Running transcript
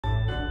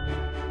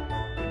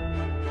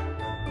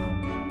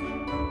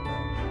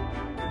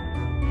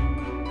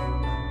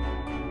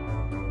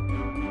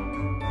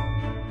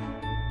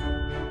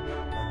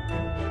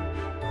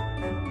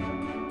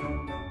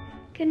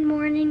Good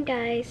morning,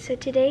 guys. So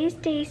today is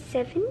day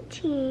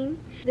 17.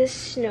 The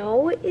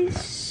snow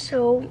is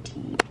so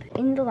deep.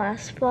 In the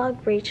last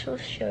vlog, Rachel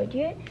showed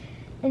you it,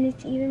 and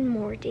it's even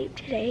more deep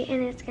today,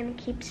 and it's gonna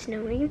keep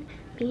snowing.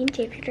 Me and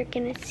David are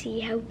gonna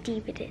see how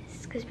deep it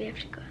is because we have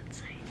to go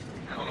outside.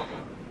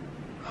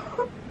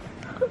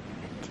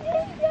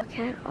 Look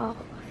at all of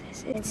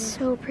this. It's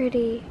so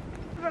pretty.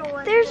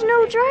 There's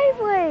no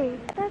driveway.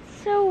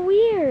 That's so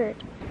weird.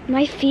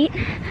 My feet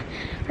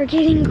are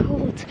getting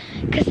cold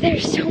because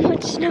there's so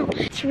much snow.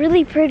 It's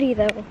really pretty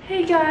though.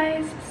 Hey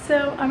guys,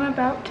 so I'm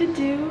about to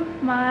do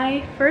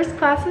my first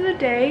class of the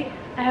day.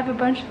 I have a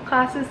bunch of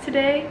classes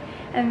today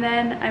and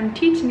then I'm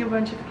teaching a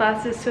bunch of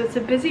classes, so it's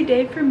a busy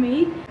day for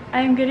me.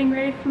 I am getting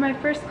ready for my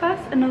first class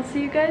and I'll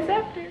see you guys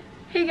after.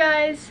 Hey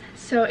guys,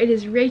 so it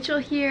is Rachel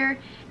here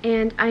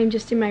and I'm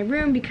just in my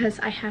room because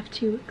I have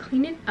to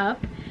clean it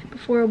up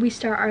before we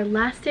start our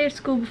last day of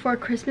school before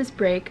Christmas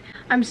break.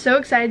 I'm so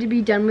excited to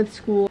be done with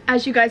school.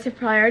 As you guys have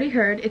probably already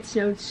heard, it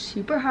snowed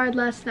super hard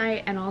last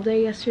night and all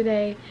day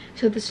yesterday,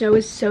 so the snow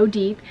is so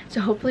deep,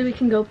 so hopefully we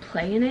can go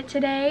play in it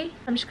today.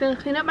 I'm just gonna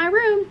clean up my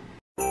room.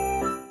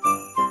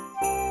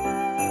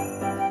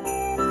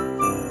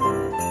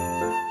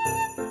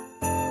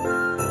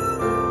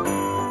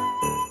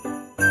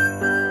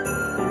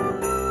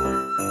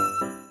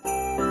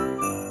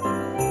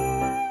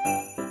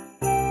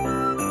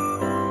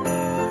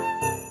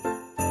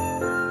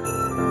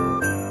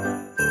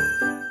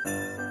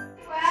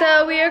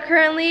 So we are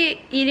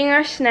currently eating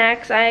our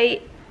snacks.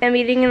 I am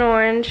eating an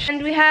orange.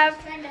 And we have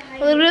a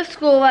little bit of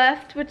school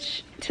left,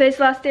 which today's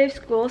the last day of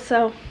school,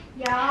 so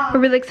we're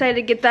really excited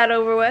to get that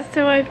over with.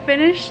 So I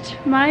finished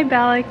my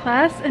ballet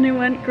class and it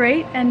went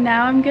great, and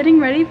now I'm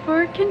getting ready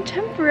for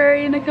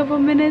contemporary in a couple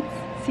minutes.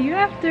 See you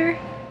after.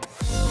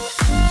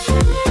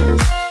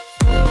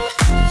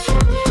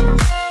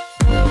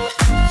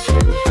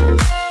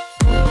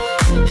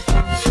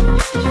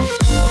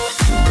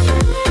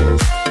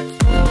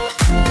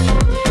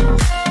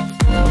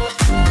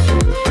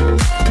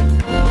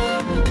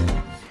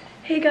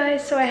 Hey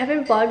guys, so I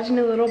haven't vlogged in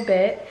a little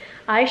bit.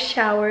 I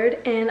showered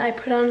and I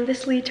put on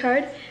this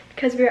leotard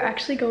because we're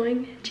actually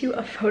going to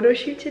a photo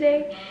shoot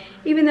today,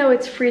 even though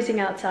it's freezing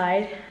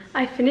outside.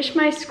 I finished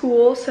my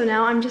school, so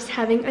now I'm just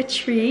having a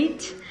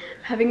treat.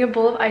 Having a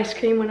bowl of ice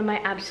cream, one of my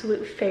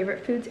absolute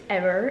favorite foods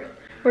ever.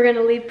 We're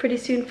gonna leave pretty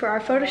soon for our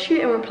photo shoot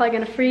and we're probably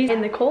gonna freeze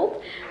in the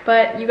cold,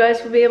 but you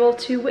guys will be able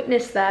to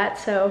witness that,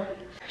 so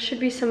should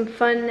be some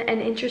fun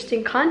and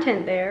interesting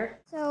content there.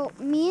 So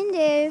me and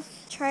Dave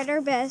tried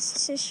our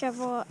best to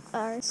shovel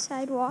our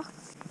sidewalk.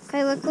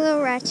 I look a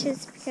little wretched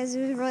because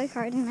it was really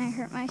hard and I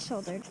hurt my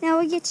shoulder. Now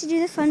we get to do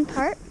the fun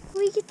part.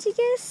 We get to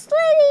go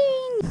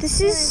sledding.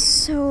 This is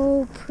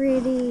so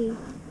pretty.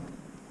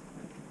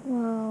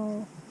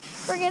 Whoa.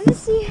 We're gonna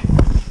see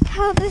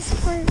how this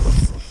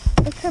works.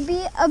 It could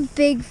be a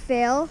big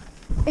fail.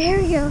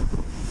 There we go.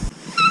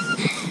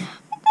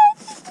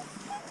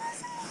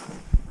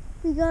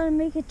 We gotta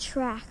make a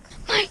track.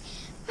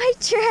 My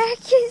track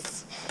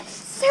is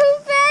so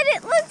bad,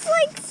 it looks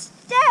like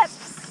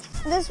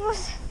steps. This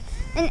was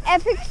an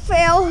epic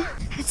fail.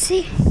 Let's see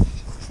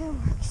if it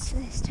works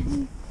this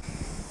time.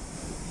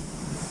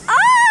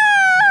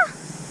 Ah!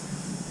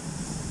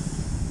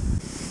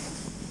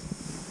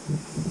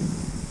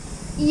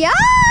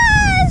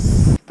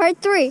 Yes!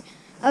 Part 3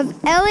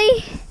 of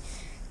Ellie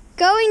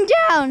going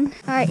down.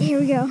 All right, here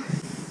we go.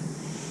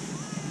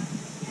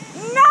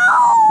 No!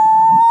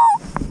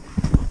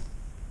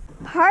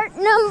 Part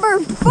number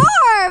 4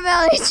 of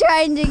Ellie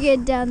trying to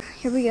get down.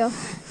 Here we go.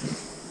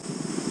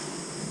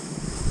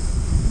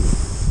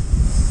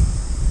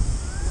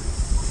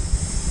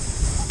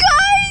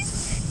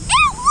 Guys,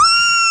 it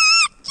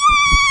worked!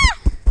 Yeah!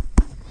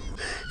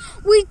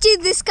 We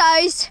did this,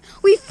 guys.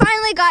 We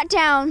finally got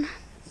down.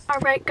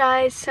 Alright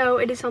guys, so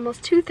it is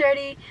almost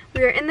 2:30.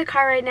 We are in the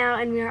car right now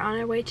and we are on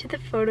our way to the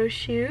photo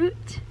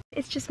shoot.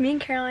 It's just me and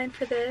Caroline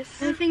for this.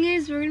 The thing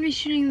is, we're gonna be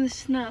shooting in the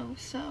snow,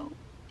 so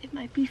it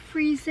might be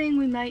freezing,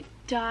 we might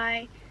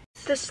die.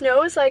 The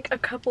snow is like a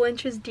couple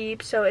inches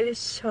deep, so it is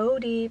so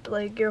deep,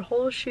 like your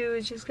whole shoe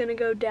is just gonna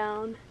go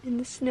down in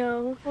the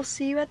snow. We'll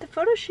see you at the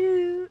photo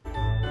shoot.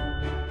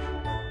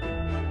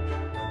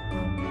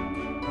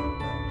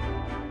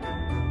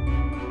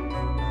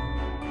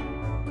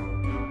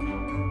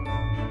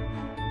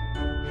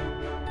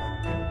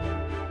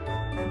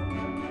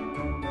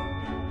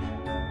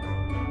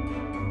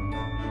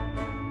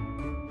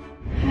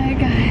 Hi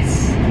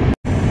guys.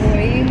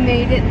 We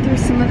made it through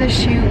some of the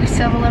shoot. We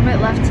still have a little bit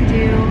left to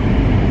do.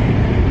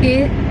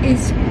 It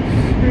is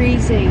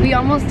freezing. We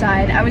almost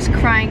died. I was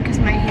crying because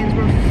my hands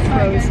were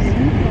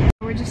frozen.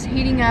 We're just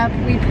heating up.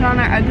 We put on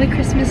our ugly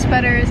Christmas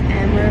sweaters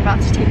and we're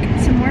about to take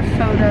some more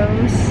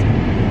photos.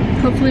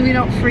 Hopefully we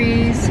don't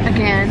freeze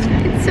again.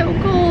 It's so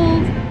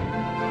cold.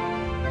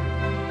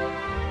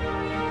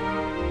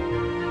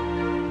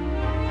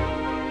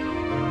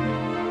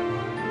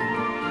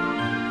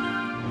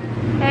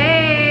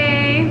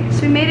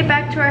 So we made it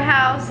back to our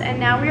house and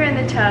now we're in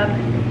the tub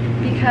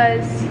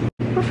because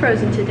we're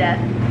frozen to death.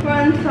 We're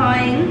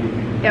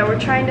unthawing yeah, we're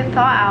trying to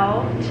thaw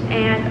out.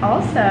 And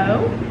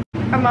also,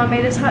 our mom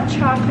made us hot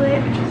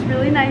chocolate, which was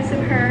really nice of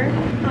her.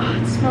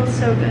 Oh, it smells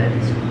so good.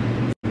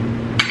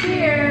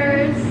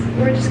 Cheers!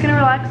 We're just gonna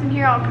relax in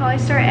here. I'll probably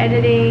start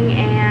editing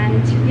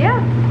and yeah.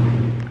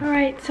 All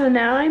right, so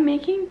now I'm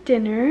making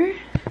dinner.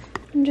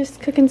 I'm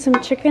just cooking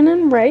some chicken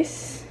and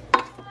rice.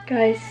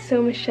 Guys,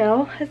 so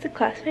Michelle has a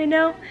classmate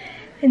now,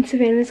 and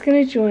Savannah's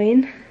gonna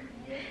join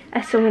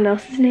as someone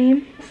else's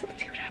name. So let's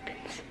see what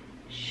happens.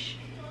 Shh.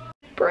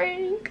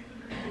 Prank.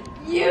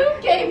 You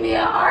gave me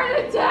a heart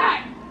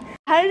attack.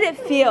 How did it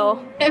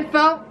feel? It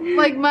felt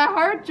like my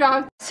heart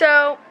dropped.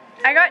 So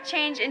I got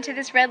changed into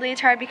this red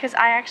leotard because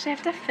I actually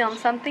have to film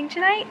something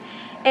tonight.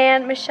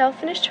 And Michelle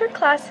finished her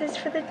classes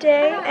for the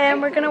day,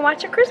 and we're gonna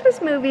watch a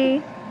Christmas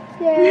movie.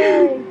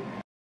 Yay!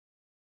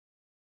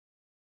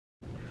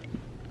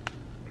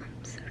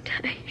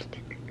 Tired.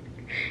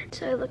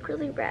 So I look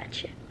really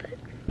ratchet, but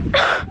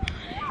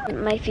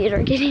my feet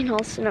are getting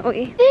all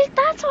snowy.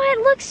 That's why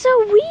it looks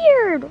so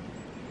weird.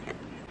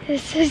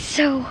 This is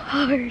so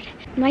hard.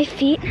 My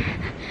feet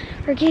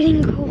are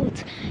getting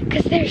cold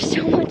because there's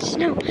so much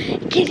snow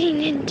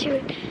getting into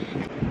it.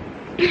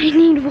 I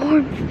need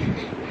warmth.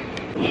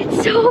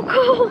 It's so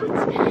cold.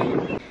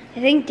 I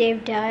think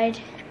Dave died.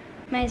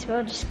 Might as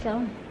well just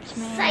go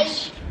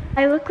smash.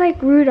 I look like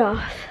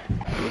Rudolph.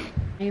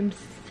 I am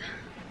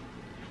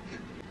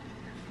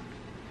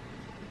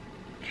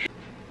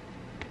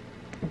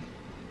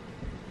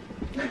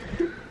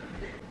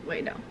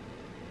Wait, no.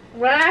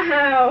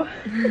 Wow!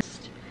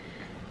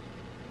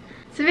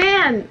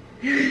 Savan!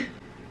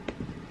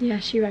 Yeah,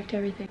 she wrecked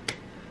everything.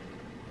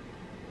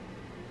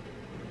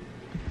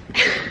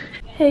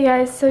 Hey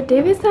guys, so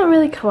David's not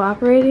really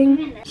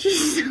cooperating.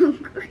 She's so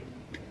great.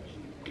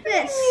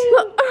 This.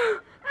 Look,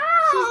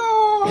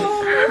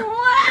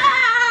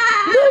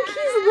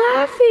 he's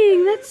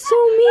laughing. That's so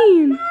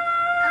mean.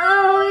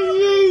 Oh,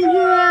 she's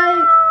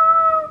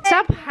great.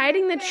 Stop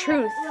hiding the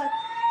truth.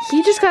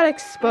 He just got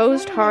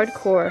exposed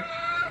hardcore.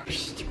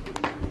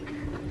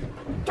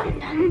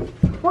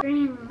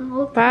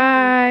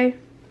 Bye.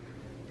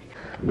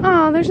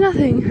 Oh, there's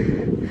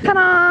nothing.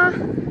 Ta-da!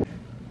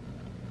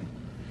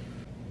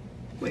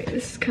 Wait,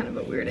 this is kind of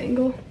a weird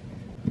angle.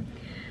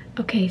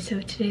 Okay,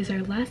 so today's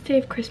our last day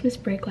of Christmas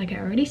break, like I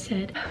already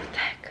said. Oh, what the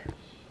heck?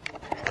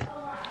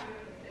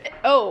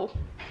 Oh.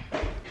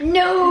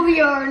 No,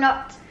 you're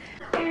not.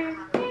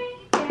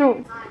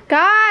 No.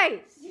 Guys!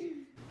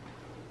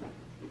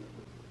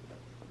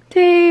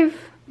 Dave.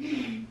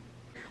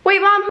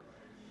 Wait, Mom.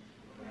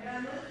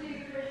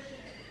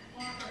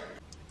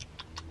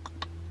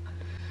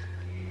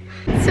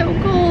 It's so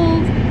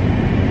cold.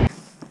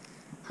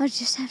 I'll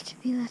just have to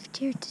be left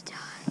here to die.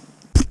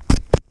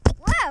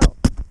 Wow!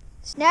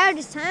 So now it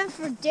is time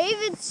for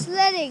David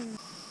sledding.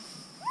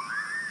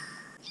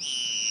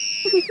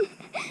 What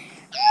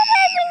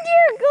happened to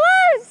your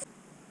gloves?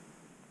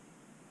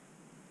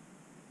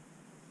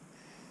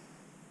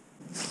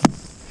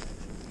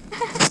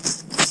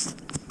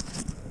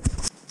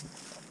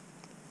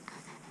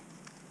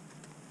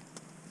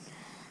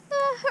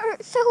 That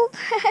hurt so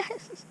bad.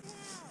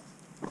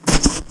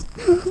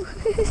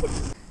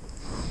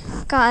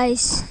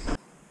 Guys.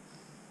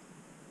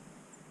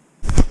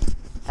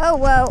 Oh,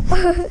 wow.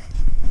 1,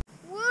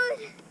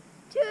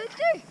 2,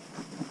 3.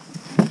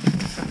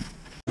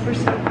 We're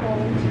so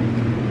cold.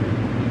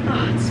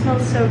 Oh, it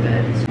smells so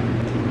good.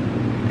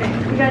 Okay,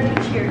 we gotta do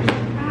cheers.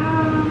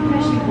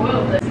 I should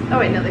boil this. Oh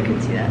wait, no, they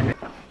couldn't see that.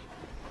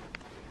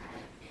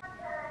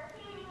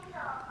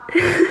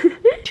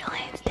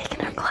 Julian's taking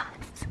her class.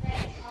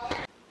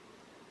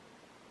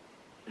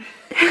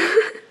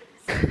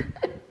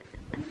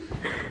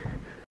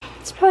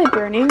 It's probably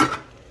burning.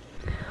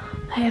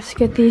 I have to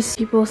get these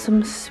people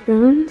some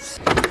spoons.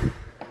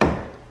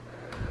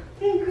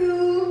 Thank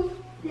you.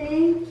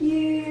 Thank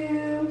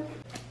you.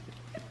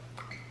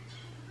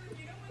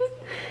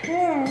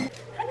 Yeah.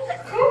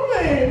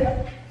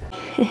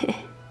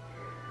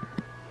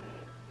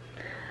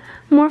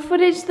 More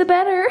footage, the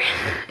better.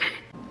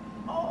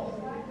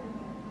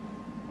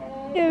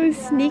 I'm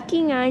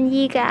sneaking on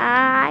you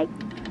guys.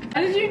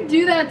 How did you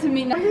do that to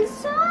me? I'm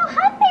so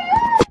happy.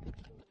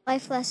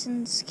 Life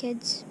lessons,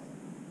 kids.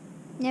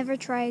 Never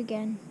try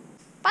again.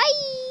 Bye.